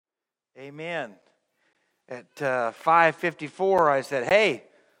Amen. At 5:54, I said, "Hey,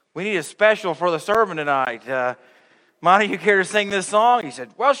 we need a special for the sermon tonight. Monty, you care to sing this song?" He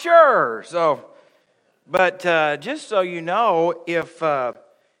said, "Well, sure." But just so you know, if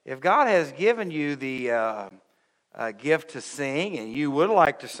God has given you the gift to sing, and you would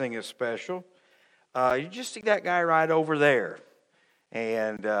like to sing a special, you just see that guy right over there,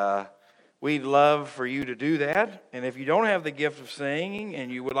 and we'd love for you to do that. And if you don't have the gift of singing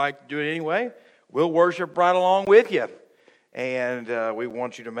and you would like to do it anyway, we'll worship right along with you. And we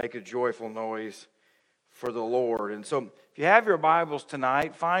want you to make a joyful noise for the Lord. And so if you have your Bibles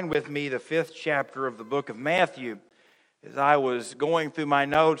tonight, find with me the 5th chapter of the book of Matthew. As I was going through my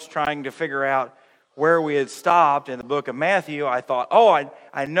notes trying to figure out where we had stopped in the book of Matthew, I thought,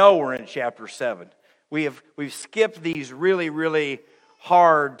 I know we're in chapter 7. We've skipped these really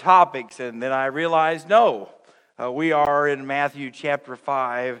hard topics, and then I realized, no, we are in Matthew chapter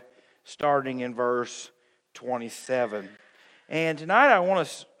 5, starting in verse 27. And tonight I want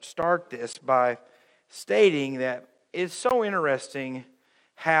to start this by stating that it's so interesting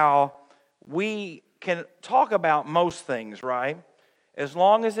how we can talk about most things, right? As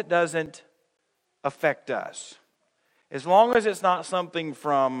long as it doesn't affect us. As long as it's not something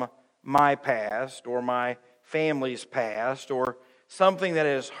from my past or my family's past or something that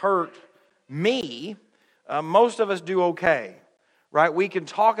has hurt me, most of us do okay, right? We can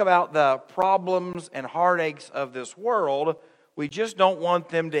talk about the problems and heartaches of this world. We just don't want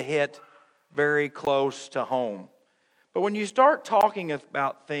them to hit very close to home. But when you start talking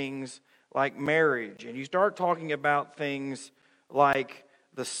about things like marriage, and you start talking about things like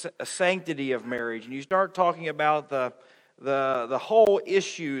the sanctity of marriage, and you start talking about the whole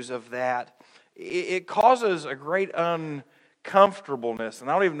issues of that, it causes a great uncomfortableness,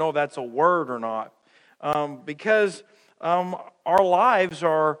 and I don't even know if that's a word or not, because our lives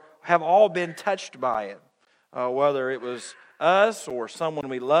have all been touched by it, whether it was us or someone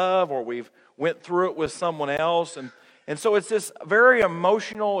we love, or we've went through it with someone else, and so it's this very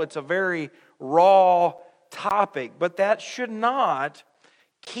emotional, it's a very raw topic, but that should not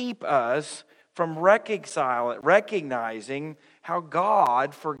keep us from recognizing how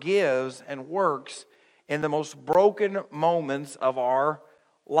God forgives and works in the most broken moments of our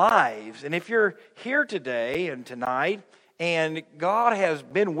lives. And if you're here today and tonight, and God has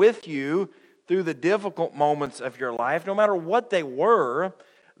been with you through the difficult moments of your life, no matter what they were,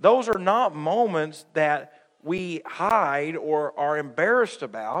 those are not moments that we hide or are embarrassed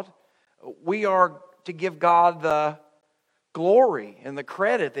about. We are to give God the glory and the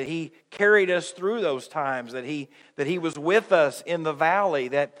credit that He carried us through those times, that He was with us in the valley,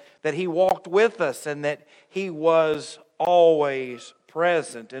 that He walked with us, and that He was always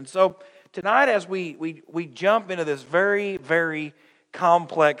present. And so tonight, as we jump into this very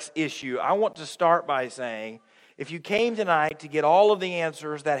complex issue, I want to start by saying, if you came tonight to get all of the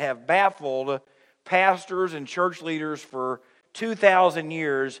answers that have baffled pastors and church leaders for 2,000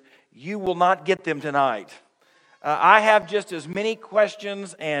 years, you will not get them tonight. I have just as many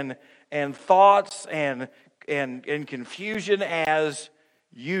questions and thoughts and confusion as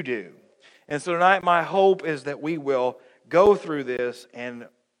you do. And so tonight my hope is that we will go through this and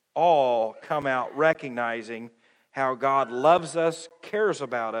all come out recognizing how God loves us, cares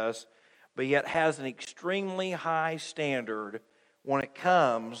about us, but yet has an extremely high standard when it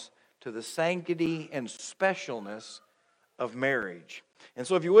comes to the sanctity and specialness of marriage. And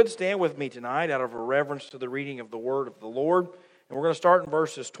so if you would stand with me tonight out of a reverence to the reading of the word of the Lord. And we're going to start in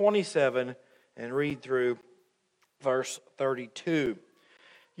verses 27 and read through verse 32.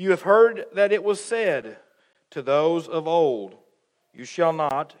 You have heard that it was said to those of old, you shall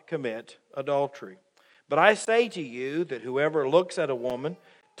not commit adultery. But I say to you that whoever looks at a woman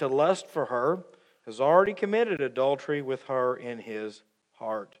to lust for her has already committed adultery with her in his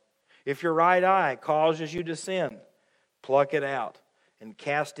heart. If your right eye causes you to sin, pluck it out and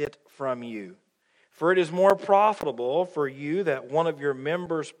cast it from you. For it is more profitable for you that one of your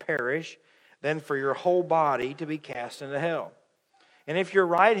members perish than for your whole body to be cast into hell. And if your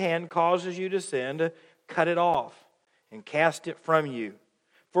right hand causes you to sin, to cut it off and cast it from you.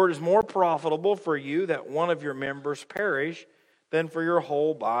 For it is more profitable for you that one of your members perish than for your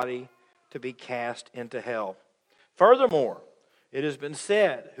whole body to be cast into hell. Furthermore, it has been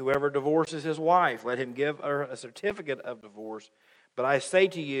said, whoever divorces his wife, let him give her a certificate of divorce. But I say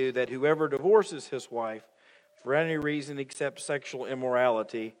to you that whoever divorces his wife for any reason except sexual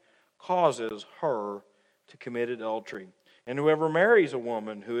immorality causes her to commit adultery. And whoever marries a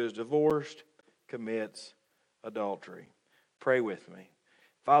woman who is divorced commits adultery. Pray with me.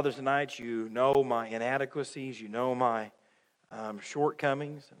 Father, tonight you know my inadequacies, you know my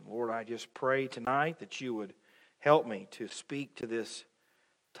shortcomings. And Lord, I just pray tonight that you would help me to speak to this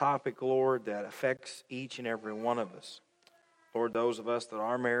topic, Lord, that affects each and every one of us. Lord, those of us that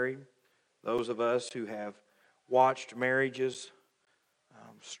are married, those of us who have watched marriages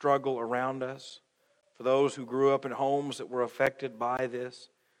struggle around us, for those who grew up in homes that were affected by this,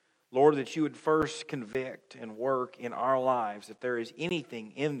 Lord, that you would first convict and work in our lives if there is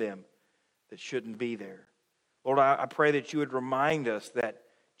anything in them that shouldn't be there. Lord, I pray that you would remind us that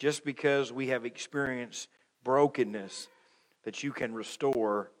just because we have experienced brokenness, that you can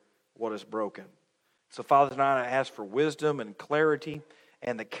restore what is broken. So, Father, tonight I ask for wisdom and clarity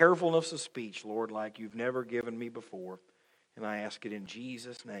and the carefulness of speech, Lord, like you've never given me before. And I ask it in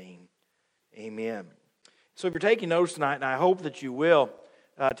Jesus' name. Amen. So if you're taking notes tonight, and I hope that you will,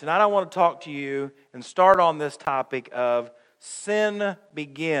 tonight I want to talk to you and start on this topic of sin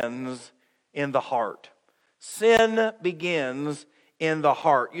begins in the heart. Sin begins in the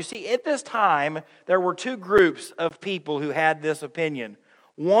heart. You see, at this time, there were two groups of people who had this opinion.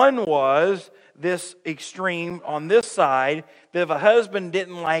 One was this extreme on this side, that if a husband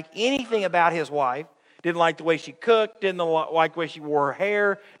didn't like anything about his wife, didn't like the way she cooked, didn't like the way she wore her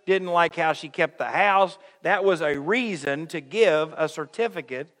hair, didn't like how she kept the house, that was a reason to give a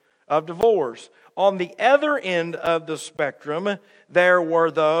certificate of divorce. On the other end of the spectrum, there were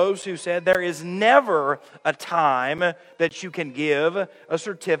those who said there is never a time that you can give a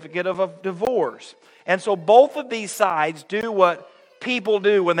certificate of a divorce. And so both of these sides do what people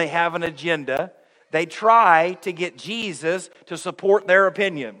do when they have an agenda. They try to get Jesus to support their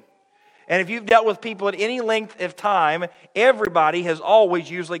opinion. And if you've dealt with people at any length of time, everybody has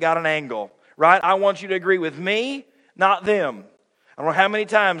always usually got an angle, right? I want you to agree with me, not them. I don't know how many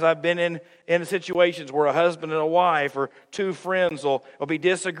times I've been in situations where a husband and a wife or two friends will be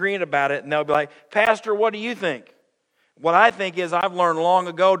disagreeing about it, and they'll be like, Pastor, what do you think? What I think is I've learned long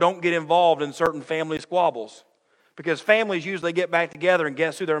ago, don't get involved in certain family squabbles. Because families usually get back together, and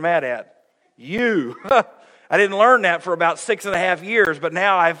guess who they're mad at? You. I didn't learn that for about 6.5 years, but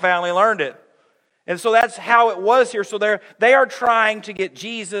now I finally learned it. And so that's how it was here. So they are trying to get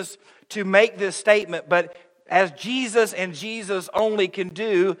Jesus to make this statement, but as Jesus and Jesus only can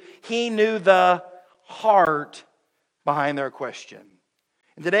do, he knew the heart behind their question.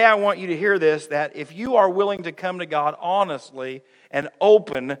 And today I want you to hear this, that if you are willing to come to God honestly and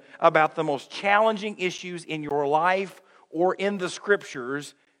open about the most challenging issues in your life or in the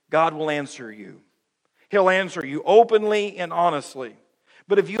Scriptures, God will answer you. He'll answer you openly and honestly.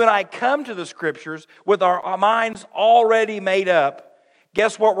 But if you and I come to the Scriptures with our minds already made up,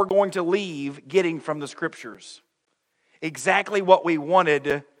 guess what we're going to leave getting from the Scriptures? Exactly what we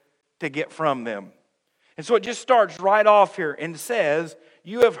wanted to get from them. And so it just starts right off here and says,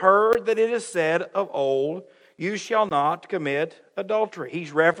 you have heard that it is said of old, you shall not commit adultery.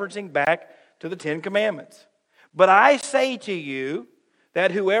 He's referencing back to the 10 Commandments. But I say to you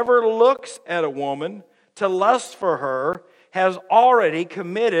that whoever looks at a woman to lust for her has already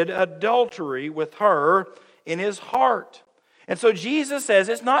committed adultery with her in his heart. And so Jesus says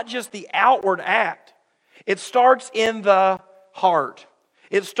it's not just the outward act. It starts in the heart.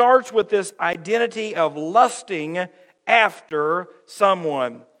 It starts with this identity of lusting after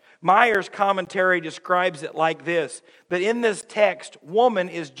someone. Meyer's commentary describes it like this, that in this text, woman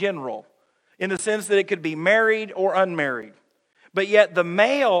is general, in the sense that it could be married or unmarried. But yet the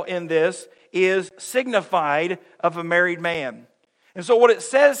male in this is signified of a married man. And so what it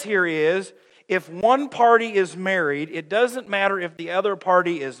says here is, if one party is married, it doesn't matter if the other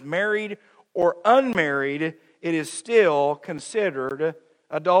party is married or unmarried, it is still considered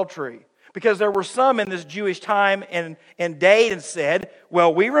adultery. Because there were some in this Jewish time and day that said,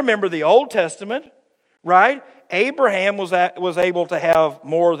 well, we remember the Old Testament, right? Abraham was able to have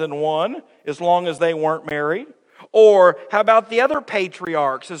more than one as long as they weren't married. Or how about the other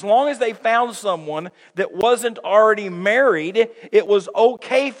patriarchs? As long as they found someone that wasn't already married, it was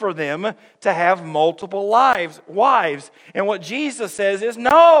okay for them to have multiple wives. And what Jesus says is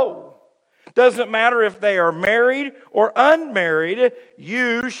no. Doesn't matter if they are married or unmarried,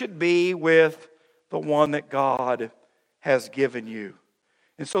 you should be with the one that God has given you.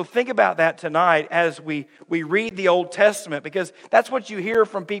 And so think about that tonight as we read the Old Testament, because that's what you hear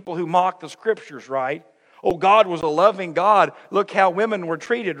from people who mock the Scriptures, right? Oh, God was a loving God. Look how women were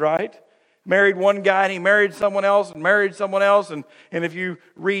treated, right? Married one guy and he married someone else and married someone else. And if you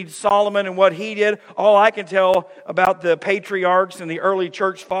read Solomon and what he did, all I can tell about the patriarchs and the early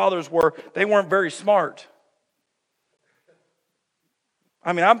church fathers were they weren't very smart.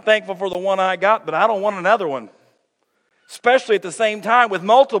 I mean, I'm thankful for the one I got, but I don't want another one. Especially at the same time with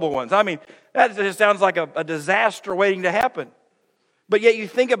multiple ones. I mean, that just sounds like a disaster waiting to happen. But yet you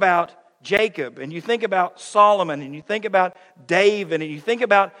think about Jacob, and you think about Solomon, and you think about David, and you think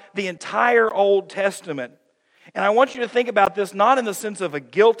about the entire Old Testament. And I want you to think about this not in the sense of a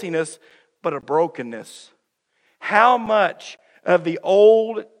guiltiness, but a brokenness. How much of the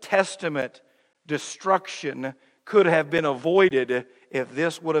Old Testament destruction could have been avoided if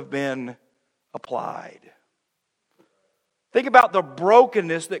this would have been applied? Think about the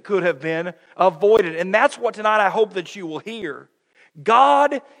brokenness that could have been avoided. And that's what tonight I hope that you will hear.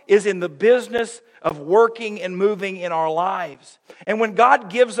 God is in the business of working and moving in our lives. And when God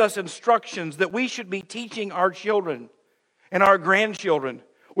gives us instructions that we should be teaching our children and our grandchildren,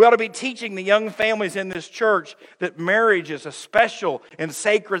 we ought to be teaching the young families in this church that marriage is a special and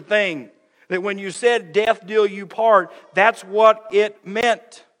sacred thing. That when you said death deal you part, that's what it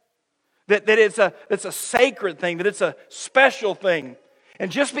meant. That it's a sacred thing, that it's a special thing.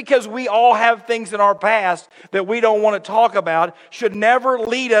 And just because we all have things in our past that we don't want to talk about should never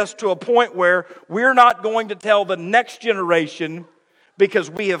lead us to a point where we're not going to tell the next generation because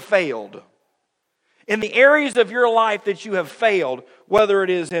we have failed. In the areas of your life that you have failed, whether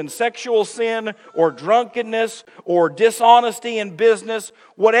it is in sexual sin or drunkenness or dishonesty in business,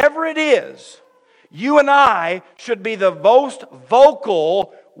 whatever it is, you and I should be the most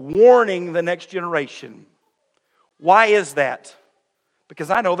vocal warning the next generation. Why is that? Because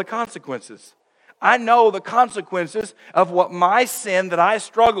I know the consequences. I know the consequences of what my sin that I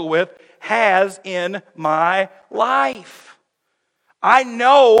struggle with has in my life. I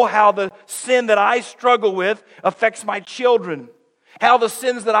know how the sin that I struggle with affects my children. How the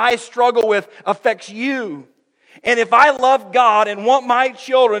sins that I struggle with affects you. And if I love God and want my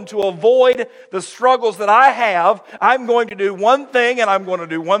children to avoid the struggles that I have, I'm going to do one thing, and I'm going to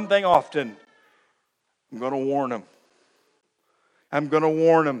do one thing often. I'm going to warn them. I'm going to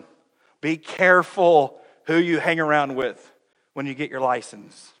warn them. Be careful who you hang around with when you get your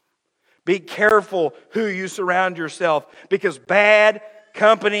license. Be careful who you surround yourself, because bad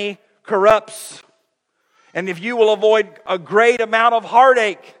company corrupts. And if you will avoid a great amount of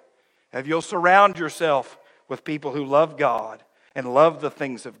heartache, if you'll surround yourself with people who love God and love the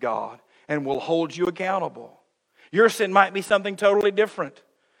things of God and will hold you accountable. Your sin might be something totally different.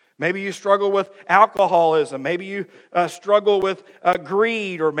 Maybe you struggle with alcoholism. Maybe you struggle with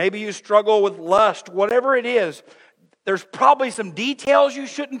greed, or maybe you struggle with lust. Whatever it is, there's probably some details you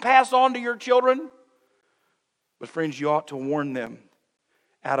shouldn't pass on to your children. But friends, you ought to warn them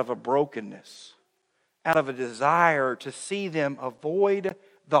out of a brokenness, out of a desire to see them avoid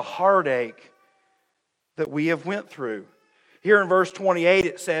the heartache that we have went through. Here in verse 28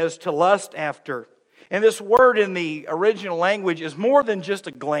 it says, to lust after. And this word in the original language is more than just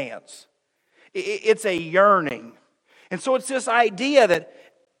a glance. It's a yearning. And so it's this idea that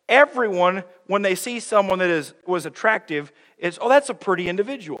everyone, when they see someone that was attractive, is, oh, that's a pretty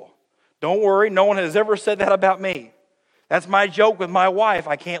individual. Don't worry, no one has ever said that about me. That's my joke with my wife.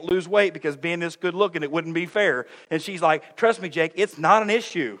 I can't lose weight because being this good looking, it wouldn't be fair. And she's like, trust me, Jake, it's not an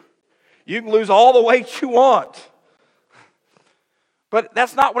issue. You can lose all the weight you want. But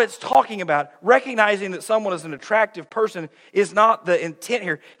that's not what it's talking about. Recognizing that someone is an attractive person is not the intent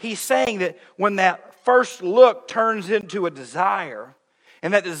here. He's saying that when that first look turns into a desire,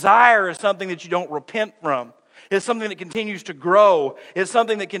 and that desire is something that you don't repent from, it's something that continues to grow, it's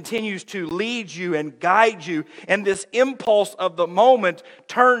something that continues to lead you and guide you, and this impulse of the moment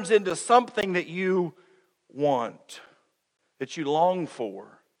turns into something that you want, that you long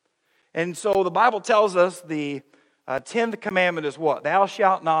for. And so the Bible tells us the 10th commandment is what? Thou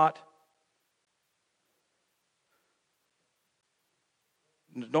shalt not.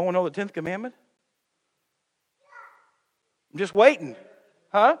 No one know the 10th commandment? I'm just waiting.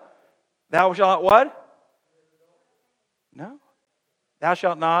 Huh? Thou shalt not what? No. Thou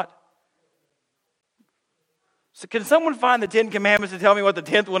shalt not. So can someone find the 10 commandments to tell me what the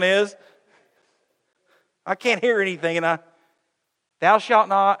 10th one is? I can't hear anything. Thou shalt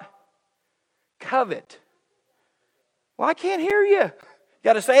not covet. Well, I can't hear you. You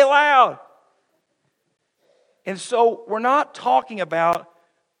got to say it loud. And so we're not talking about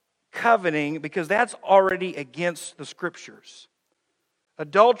coveting because that's already against the Scriptures.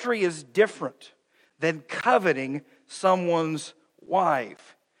 Adultery is different than coveting someone's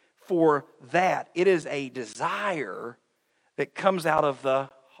wife. For that, it is a desire that comes out of the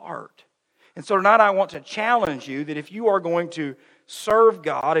heart. And so tonight I want to challenge you that if you are going to serve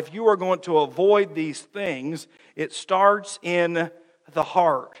God, if you are going to avoid these things, it starts in the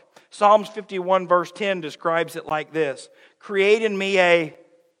heart. Psalms 51 verse 10 describes it like this: create in me a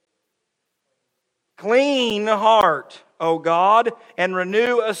clean heart, O God, and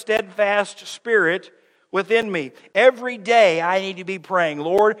renew a steadfast spirit within me. Every day I need to be praying,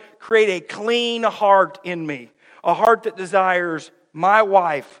 Lord, create a clean heart in me. A heart that desires my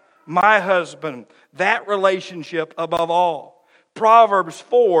wife, my husband, that relationship above all. Proverbs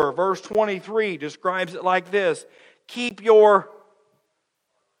 4, verse 23 describes it like this. Keep your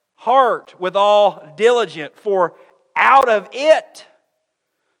heart with all diligence, for out of it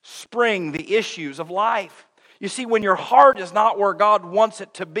spring the issues of life. You see, when your heart is not where God wants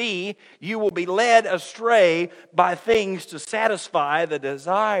it to be, you will be led astray by things to satisfy the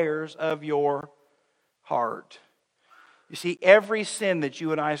desires of your heart. You see, every sin that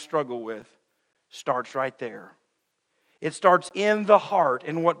you and I struggle with starts right there. It starts in the heart.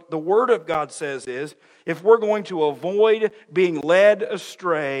 And what the Word of God says is, if we're going to avoid being led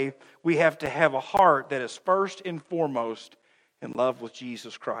astray, we have to have a heart that is first and foremost in love with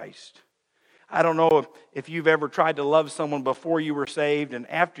Jesus Christ. I don't know if you've ever tried to love someone before you were saved and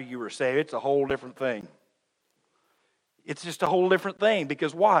after you were saved. It's a whole different thing. It's just a whole different thing.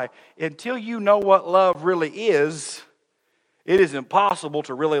 Because why? Until you know what love really is, it is impossible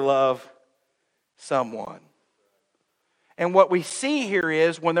to really love someone. And what we see here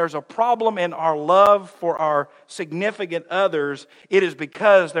is when there's a problem in our love for our significant others, it is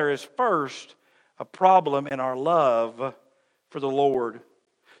because there is first a problem in our love for the Lord.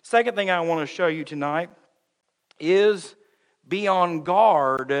 Second thing I want to show you tonight is be on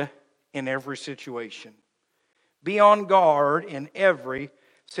guard in every situation. Be on guard in every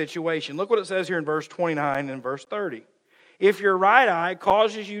situation. Look what it says here in verse 29 and verse 30. If your right eye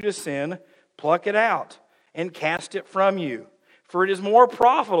causes you to sin, pluck it out and cast it from you. For it is more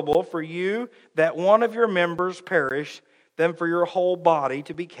profitable for you that one of your members perish than for your whole body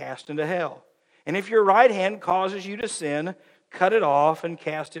to be cast into hell. And if your right hand causes you to sin, cut it off and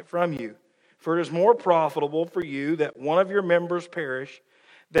cast it from you. For it is more profitable for you that one of your members perish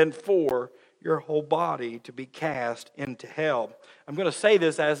than for your whole body to be cast into hell. I'm going to say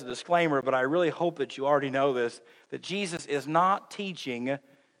this as a disclaimer, but I really hope that you already know this, that Jesus is not teaching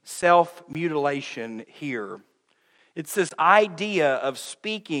self-mutilation here. It's this idea of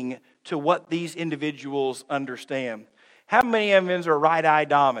speaking to what these individuals understand. How many of them are right eye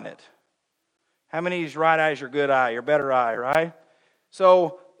dominant? How many of these right eye is your good eye, your better eye, right?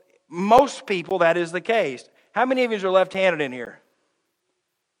 So most people, that is the case. How many of you are left-handed in here?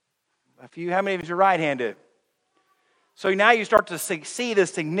 A few. How many of you are right-handed? So now you start to see the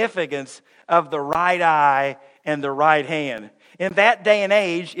significance of the right eye and the right hand. In that day and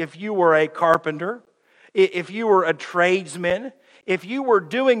age, if you were a carpenter, if you were a tradesman, if you were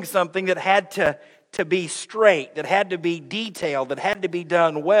doing something that had to be straight, that had to be detailed, that had to be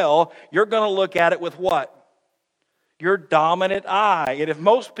done well, you're going to look at it with what? Your dominant eye. And if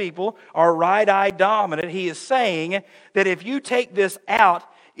most people are right eye dominant, he is saying that if you take this out,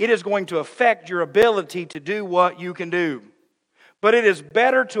 it is going to affect your ability to do what you can do. But it is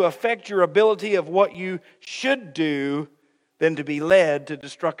better to affect your ability of what you should do than to be led to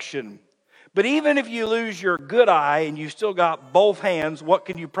destruction. But even if you lose your good eye and you still got both hands, what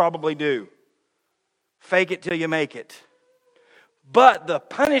can you probably do? Fake it till you make it. But the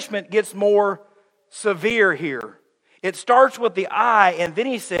punishment gets more severe here. It starts with the eye, and then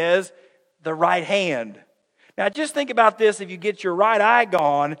he says the right hand. Now just think about this. If you get your right eye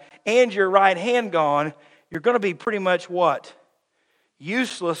gone and your right hand gone, you're going to be pretty much what?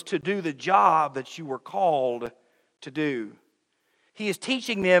 Useless to do the job that you were called to do. He is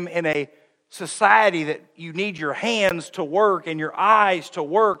teaching them in a society that you need your hands to work and your eyes to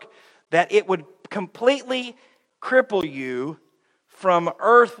work, that it would completely cripple you from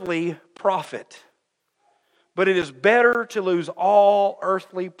earthly profit. But it is better to lose all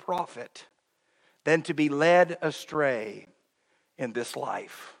earthly profit than to be led astray in this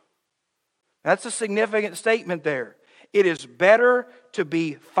life. That's a significant statement there. It is better to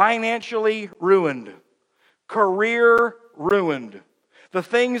be financially ruined, career ruined, the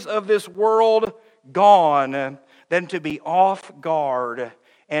things of this world gone, than to be off guard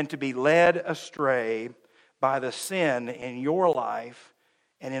and to be led astray by the sin in your life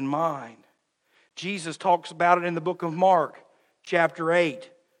and in mine. Jesus talks about it in the book of Mark, chapter 8,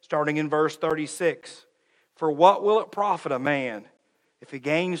 starting in verse 36. For what will it profit a man if he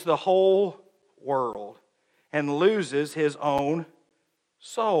gains the whole world and loses his own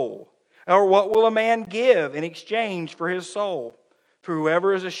soul? Or what will a man give in exchange for his soul? For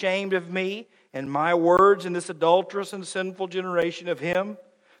whoever is ashamed of me and my words in this adulterous and sinful generation, of him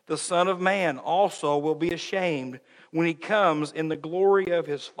the Son of Man also will be ashamed when he comes in the glory of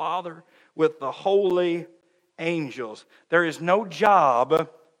his Father with the holy angels. There is no job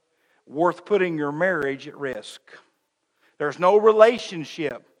worth putting your marriage at risk. There's no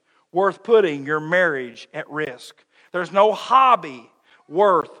relationship worth putting your marriage at risk. There's no hobby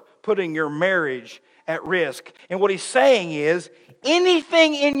worth putting your marriage at risk. And what he's saying is,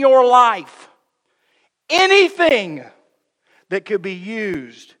 anything in your life, anything that could be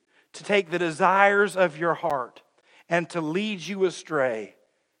used to take the desires of your heart and to lead you astray,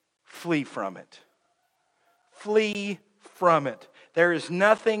 flee from it. Flee from it. There is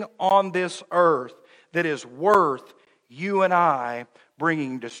nothing on this earth that is worth you and I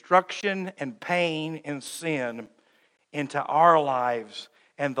bringing destruction and pain and sin into our lives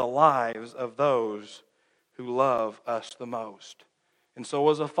and the lives of those who love us the most. And so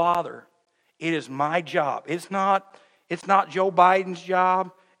as a father, it is my job. It's not Joe Biden's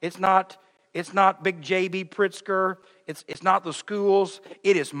job. It's not Big J.B. Pritzker. It's not the schools.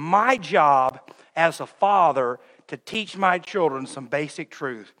 It is my job as a father to teach my children some basic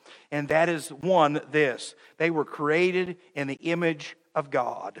truth. And that is one, this. They were created in the image of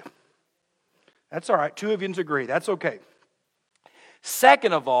God. That's all right. Two of you agree. That's okay.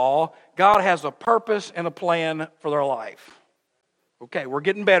 Second of all, God has a purpose and a plan for their life. Okay, we're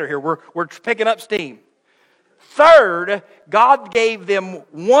getting better here. We're picking up steam. Third, God gave them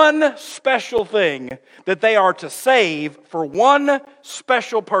one special thing that they are to save for one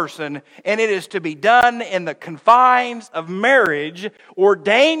special person, and it is to be done in the confines of marriage,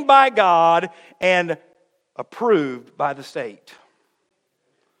 ordained by God and approved by the state.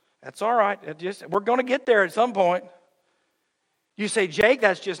 That's all right. We're going to get there at some point. You say, Jake,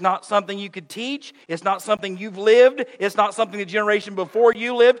 that's just not something you could teach. It's not something you've lived. It's not something the generation before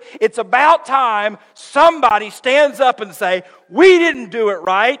you lived. It's about time somebody stands up and say, we didn't do it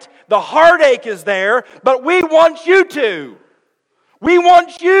right. The heartache is there, but we want you to. We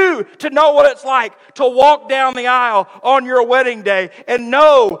want you to know what it's like to walk down the aisle on your wedding day and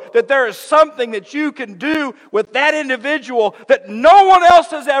know that there is something that you can do with that individual that no one else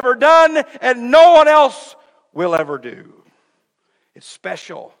has ever done and no one else will ever do. It's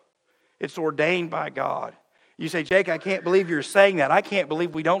special. It's ordained by God. You say, Jake, I can't believe you're saying that. I can't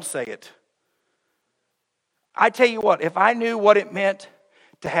believe we don't say it. I tell you what, if I knew what it meant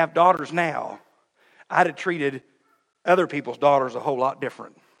to have daughters now, I'd have treated other people's daughters a whole lot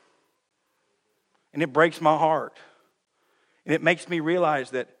different. And it breaks my heart. And it makes me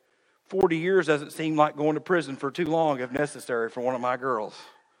realize that 40 years doesn't seem like going to prison for too long if necessary for one of my girls.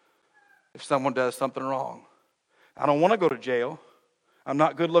 If someone does something wrong. I don't want to go to jail. I'm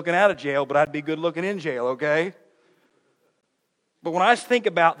not good looking out of jail, but I'd be good looking in jail, okay? But when I think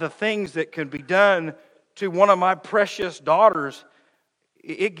about the things that can be done to one of my precious daughters,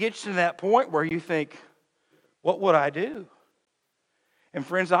 it gets to that point where you think, what would I do? And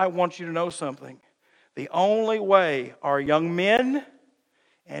friends, I want you to know something. The only way our young men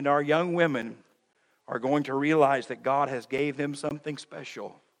and our young women are going to realize that God has gave them something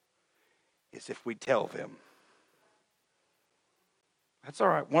special is if we tell them. That's all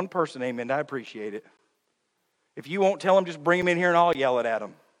right. One person, amen. I appreciate it. If you won't tell them, just bring them in here and I'll yell it at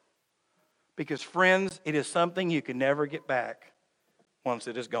them. Because friends, it is something you can never get back once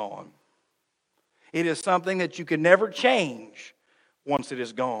it is gone. It is something that you can never change once it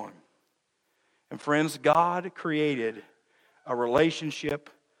is gone. And friends, God created a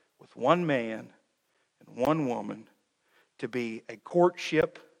relationship with one man and one woman to be a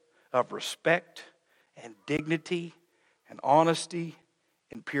courtship of respect and dignity and honesty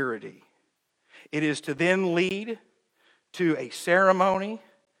and purity. It is to then lead to a ceremony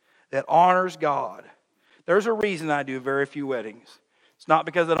that honors God. There's a reason I do very few weddings. It's not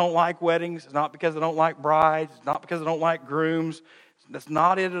because I don't like weddings. It's not because I don't like brides. It's not because I don't like grooms. That's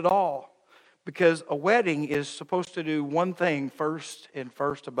not it at all. Because a wedding is supposed to do one thing first and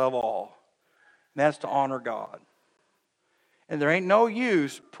first above all. And that's to honor God. And there ain't no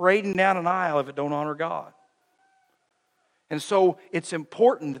use parading down an aisle if it don't honor God. And so it's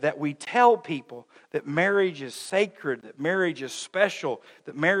important that we tell people that marriage is sacred, that marriage is special,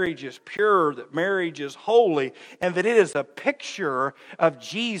 that marriage is pure, that marriage is holy, and that it is a picture of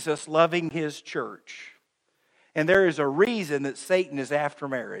Jesus loving His church. And there is a reason that Satan is after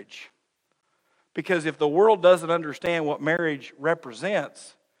marriage. Because if the world doesn't understand what marriage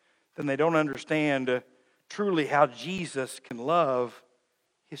represents, then they don't understand truly how Jesus can love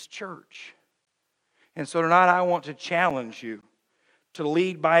His church. And so tonight I want to challenge you to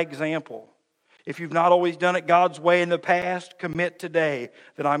lead by example. If you've not always done it God's way in the past, commit today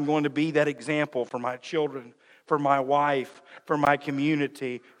that I'm going to be that example for my children, for my wife, for my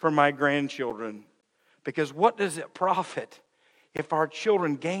community, for my grandchildren. Because what does it profit if our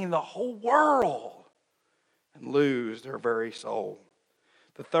children gain the whole world and lose their very soul?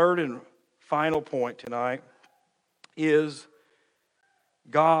 The third and final point tonight is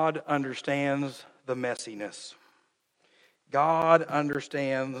God understands the messiness. God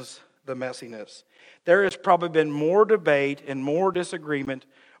understands the messiness. There has probably been more debate and more disagreement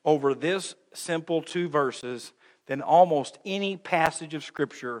over this simple 2 verses than almost any passage of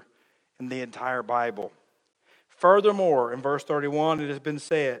Scripture in the entire Bible. Furthermore, in verse 31, it has been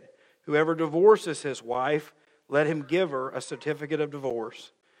said, "Whoever divorces his wife, let him give her a certificate of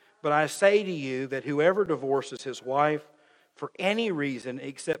divorce. But I say to you that whoever divorces his wife for any reason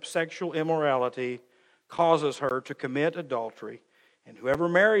except sexual immorality causes her to commit adultery. And whoever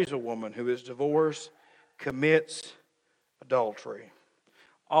marries a woman who is divorced commits adultery."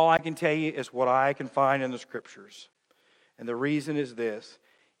 All I can tell you is what I can find in the Scriptures. And the reason is this: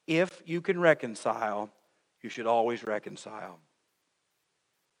 if you can reconcile, you should always reconcile.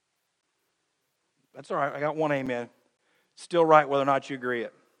 That's all right. I got one amen. Still right whether or not you agree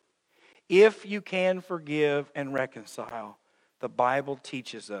it. If you can forgive and reconcile, the Bible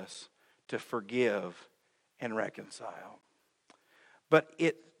teaches us to forgive and reconcile. But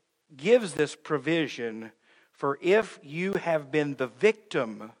it gives this provision for if you have been the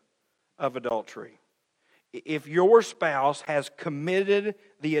victim of adultery. If your spouse has committed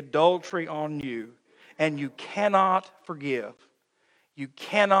the adultery on you and you cannot forgive, you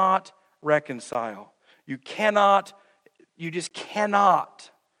cannot reconcile, you just cannot.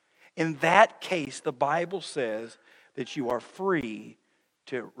 In that case, the Bible says that you are free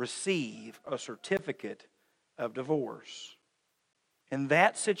to receive a certificate of divorce. In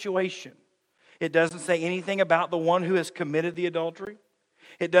that situation, it doesn't say anything about the one who has committed the adultery.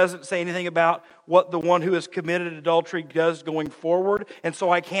 It doesn't say anything about what the one who has committed adultery does going forward, and so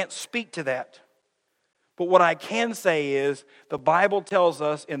I can't speak to that. But what I can say is the Bible tells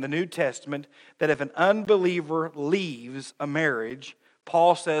us in the New Testament that if an unbeliever leaves a marriage,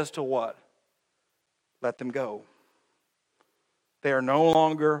 Paul says to what? Let them go. They are no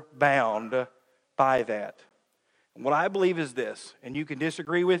longer bound by that. And what I believe is this, and you can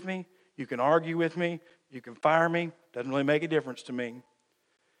disagree with me, you can argue with me, you can fire me, doesn't really make a difference to me.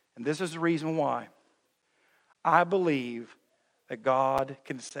 And this is the reason why. I believe that God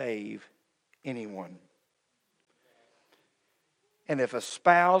can save anyone. And if a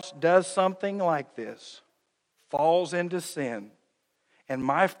spouse does something like this, falls into sin, and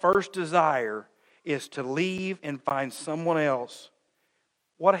my first desire is to leave and find someone else,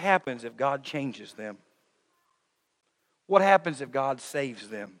 what happens if God changes them? What happens if God saves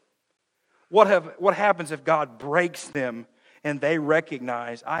them? What happens if God breaks them and they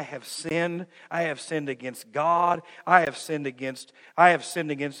recognize, I have sinned against God, I have sinned against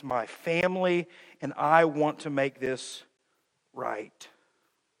my family, and I want to make this right.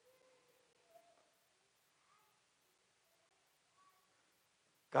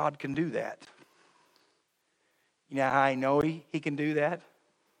 God can do that. You know how I know He can do that?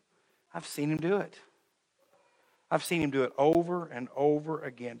 I've seen Him do it. I've seen Him do it over and over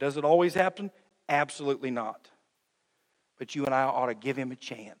again. Does it always happen? Absolutely not. But you and I ought to give Him a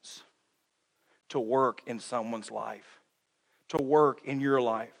chance to work in someone's life, to work in your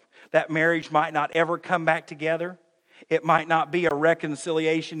life. That marriage might not ever come back together. It might not be a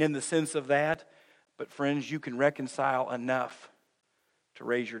reconciliation in the sense of that. But friends, you can reconcile enough to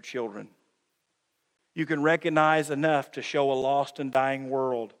raise your children. You can recognize enough to show a lost and dying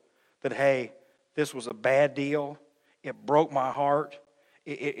world that, hey, this was a bad deal. It broke my heart.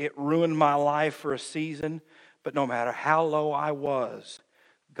 It ruined my life for a season. But no matter how low I was,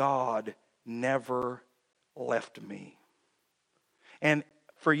 God never left me. And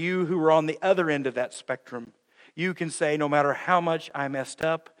for you who are on the other end of that spectrum, you can say, no matter how much I messed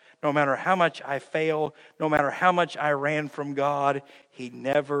up, no matter how much I failed, no matter how much I ran from God, He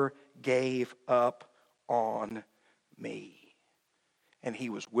never gave up on me. And He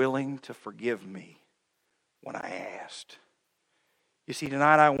was willing to forgive me when I asked. You see,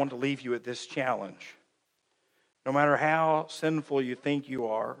 tonight I want to leave you with this challenge. No matter how sinful you think you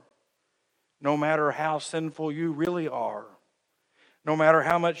are, no matter how sinful you really are, no matter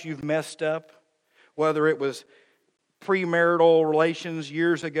how much you've messed up, whether it was premarital relations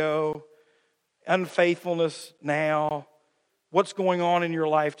years ago, unfaithfulness now, what's going on in your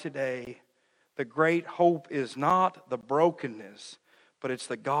life today, the great hope is not the brokenness, but it's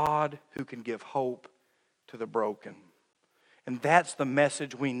the God who can give hope to the broken. And that's the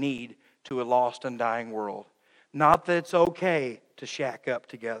message we need to a lost and dying world. Not that it's okay to shack up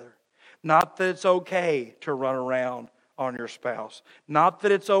together. Not that it's okay to run around on your spouse. Not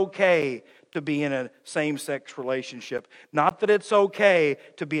that it's okay to be in a same-sex relationship. Not that it's okay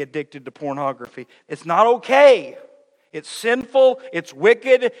to be addicted to pornography. It's not okay. It's sinful, it's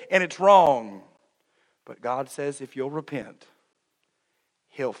wicked, and it's wrong. But God says if you'll repent,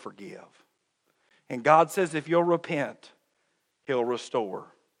 He'll forgive. And God says if you'll repent, He'll restore.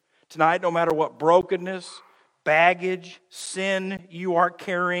 Tonight, no matter what brokenness, baggage, sin you are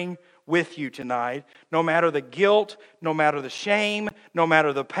carrying with you tonight, no matter the guilt, no matter the shame, no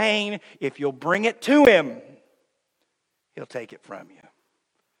matter the pain, if you'll bring it to Him, He'll take it from you.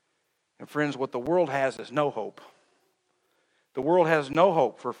 And friends, what the world has is no hope. The world has no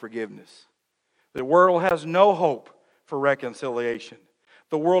hope for forgiveness. The world has no hope for reconciliation.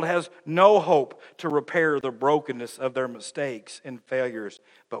 The world has no hope to repair the brokenness of their mistakes and failures.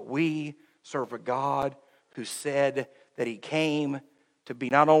 But we serve a God who said that He came to be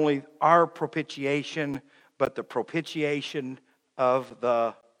not only our propitiation, but the propitiation of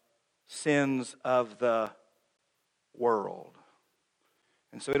the sins of the world.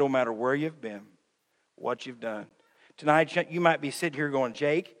 And so it don't matter where you've been, what you've done. Tonight you might be sitting here going,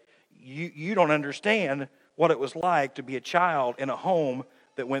 Jake, you don't understand what it was like to be a child in a home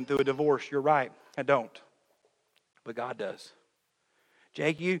that went through a divorce. You're right, I don't. But God does.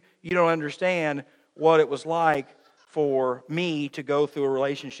 Jake, you don't understand what it was like for me to go through a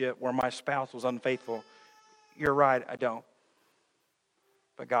relationship where my spouse was unfaithful. You're right, I don't.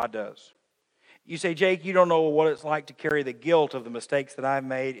 But God does. You say, Jake, you don't know what it's like to carry the guilt of the mistakes that I've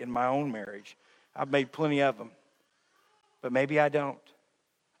made in my own marriage. I've made plenty of them. But maybe I don't.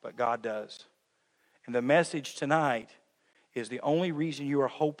 But God does. And the message tonight is the only reason you are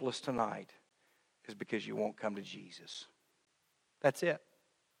hopeless tonight is because you won't come to Jesus. That's it.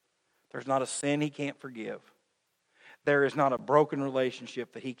 There's not a sin He can't forgive. There is not a broken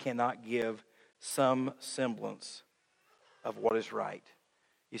relationship that He cannot give some semblance of what is right.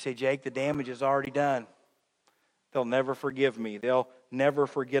 You say, Jake, the damage is already done. They'll never forgive me. They'll never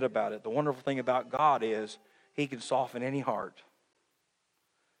forget about it. The wonderful thing about God is He can soften any heart.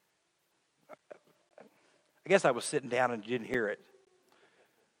 I guess I was sitting down and didn't hear it.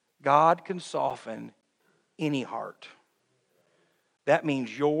 God can soften any heart. That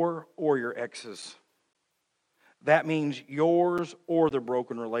means your or your ex's. That means yours or the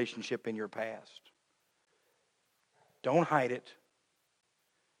broken relationship in your past. Don't hide it.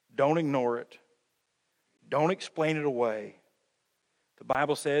 Don't ignore it. Don't explain it away. The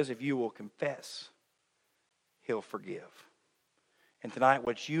Bible says if you will confess, He'll forgive. And tonight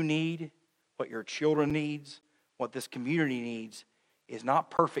what you need, what your children needs, what this community needs is not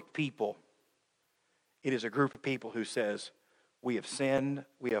perfect people. It is a group of people who says, we have sinned,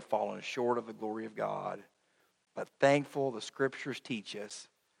 we have fallen short of the glory of God. But thankful the Scriptures teach us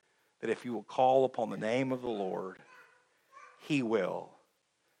that if you will call upon the name of the Lord, He will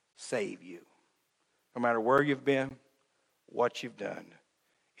save you. No matter where you've been, what you've done,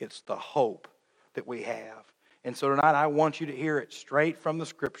 it's the hope that we have. And so tonight I want you to hear it straight from the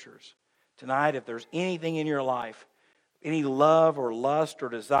Scriptures. Tonight, if there's anything in your life, any love or lust or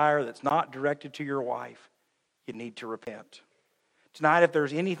desire that's not directed to your wife, you need to repent. Tonight, if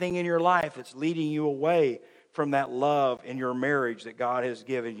there's anything in your life that's leading you away from that love in your marriage that God has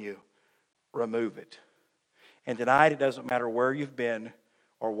given you, remove it. And tonight, it doesn't matter where you've been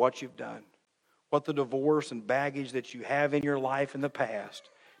or what you've done, what the divorce and baggage that you have in your life in the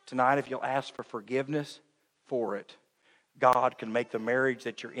past. Tonight, if you'll ask for forgiveness for it, God can make the marriage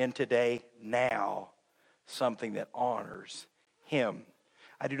that you're in today now something that honors Him.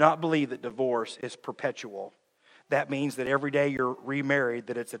 I do not believe that divorce is perpetual. That means that every day you're remarried,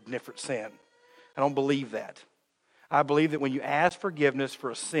 that it's a different sin. I don't believe that. I believe that when you ask forgiveness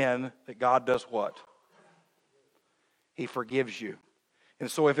for a sin, that God does what? He forgives you. And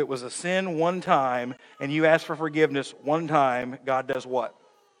so if it was a sin one time, and you ask for forgiveness one time, God does what?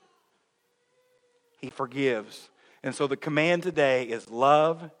 He forgives. And so the command today is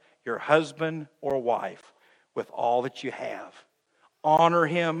love your husband or wife with all that you have. Honor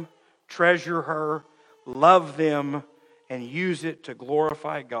him, treasure her, love them, and use it to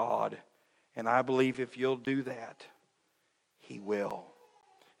glorify God. And I believe if you'll do that, He will.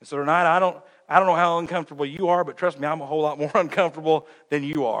 And so tonight, I don't know how uncomfortable you are, but trust me, I'm a whole lot more uncomfortable than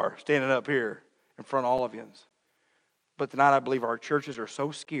you are standing up here in front of all of you. But tonight, I believe our churches are so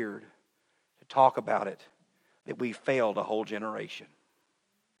scared to talk about it that we failed a whole generation.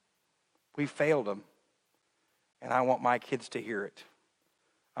 We failed them. And I want my kids to hear it.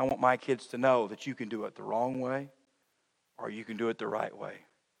 I want my kids to know that you can do it the wrong way or you can do it the right way.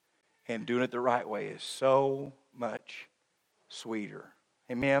 And doing it the right way is so much sweeter.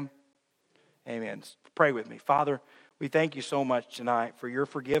 Amen? Amen. Pray with me. Father, we thank you so much tonight for your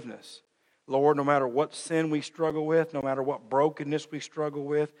forgiveness. Lord, no matter what sin we struggle with, no matter what brokenness we struggle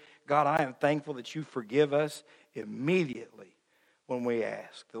with, God, I am thankful that you forgive us immediately when we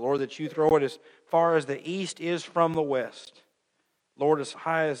ask. The Lord, that you throw it as far as the east is from the west. Lord, as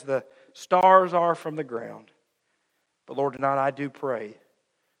high as the stars are from the ground. But Lord, tonight I do pray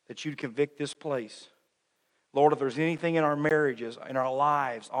that you'd convict this place. Lord, if there's anything in our marriages, in our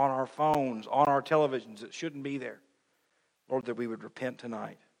lives, on our phones, on our televisions that shouldn't be there, Lord, that we would repent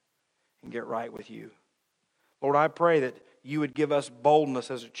tonight and get right with you. Lord, I pray that you would give us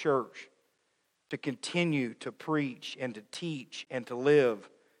boldness as a church to continue to preach and to teach and to live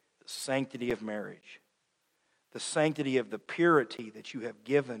the sanctity of marriage, the sanctity of the purity that you have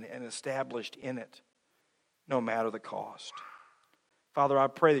given and established in it, no matter the cost. Father, I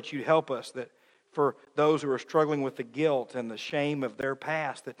pray that you'd help us, that for those who are struggling with the guilt and the shame of their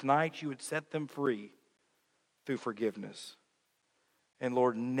past, that tonight you would set them free through forgiveness. And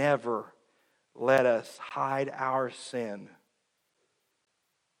Lord, never let us hide our sin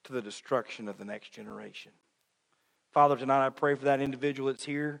to the destruction of the next generation. Father, tonight I pray for that individual that's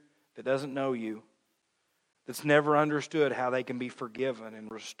here that doesn't know you, that's never understood how they can be forgiven and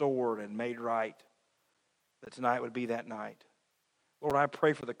restored and made right, that tonight would be that night. Lord, I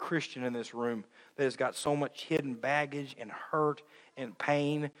pray for the Christian in this room that has got so much hidden baggage and hurt and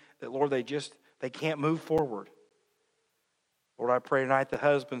pain that, Lord, they can't move forward. Lord, I pray tonight the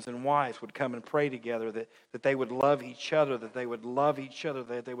husbands and wives would come and pray together, that they would love each other, that they would love each other,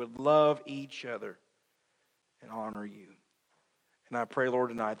 that they would love each other and honor you. And I pray, Lord,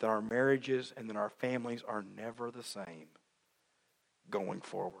 tonight that our marriages and that our families are never the same going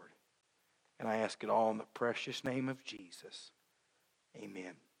forward. And I ask it all in the precious name of Jesus.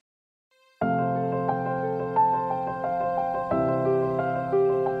 Amen.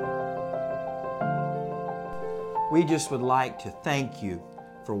 We just would like to thank you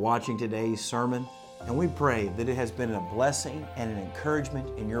for watching today's sermon, and we pray that it has been a blessing and an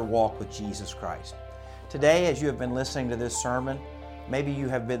encouragement in your walk with Jesus Christ. Today, as you have been listening to this sermon, maybe you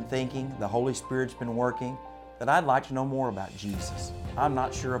have been thinking, the Holy Spirit's been working, that I'd like to know more about Jesus. I'm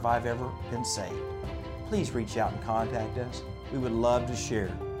not sure if I've ever been saved. Please reach out and contact us. We would love to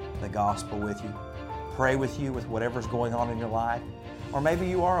share the gospel with you, pray with you with whatever's going on in your life. Or maybe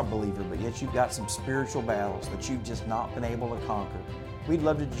you are a believer, but yet you've got some spiritual battles that you've just not been able to conquer. We'd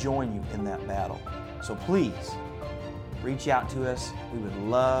love to join you in that battle. So please, reach out to us. We would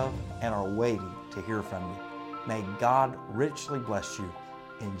love and are waiting to hear from you. May God richly bless you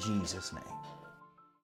in Jesus' name.